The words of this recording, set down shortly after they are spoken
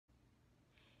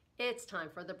It's time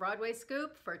for the Broadway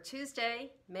Scoop for Tuesday,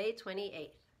 May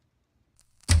 28th.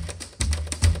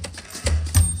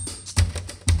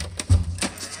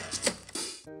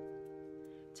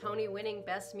 Tony-winning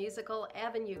Best Musical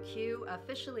Avenue Q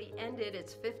officially ended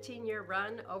its 15-year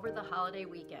run over the holiday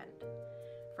weekend.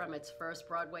 From its first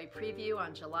Broadway preview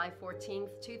on July 14,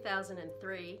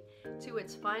 2003, to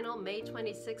its final May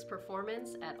 26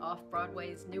 performance at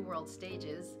Off-Broadway's New World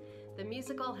Stages, the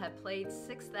musical had played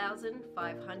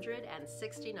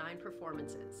 6,569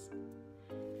 performances.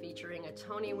 Featuring a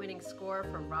Tony-winning score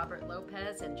from Robert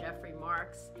Lopez and Jeffrey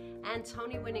Marks, and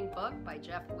Tony-winning book by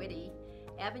Jeff Whitty,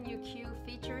 Avenue Q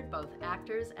featured both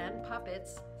actors and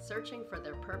puppets searching for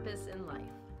their purpose in life.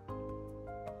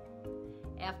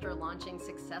 After launching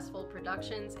successful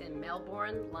productions in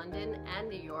Melbourne, London, and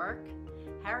New York,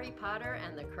 Harry Potter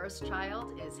and the Cursed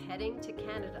Child is heading to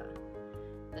Canada.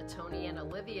 The Tony and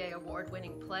Olivier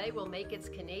Award-winning play will make its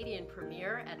Canadian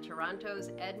premiere at Toronto's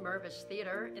Ed Mirvish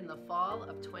Theatre in the fall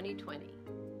of 2020.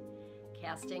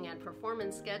 Casting and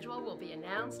performance schedule will be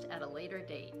announced at a later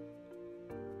date.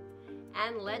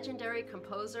 And legendary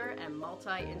composer and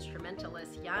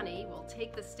multi-instrumentalist Yanni will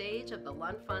take the stage of the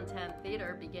Lunt-Fontanne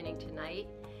Theatre beginning tonight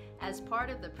as part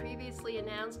of the previously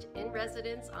announced In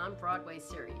Residence on Broadway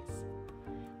series.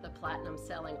 The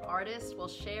platinum-selling artist will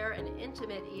share an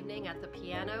intimate evening at the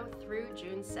piano through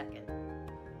June 2nd.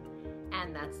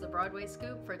 And that's the Broadway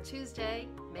Scoop for Tuesday,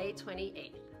 May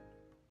 28th.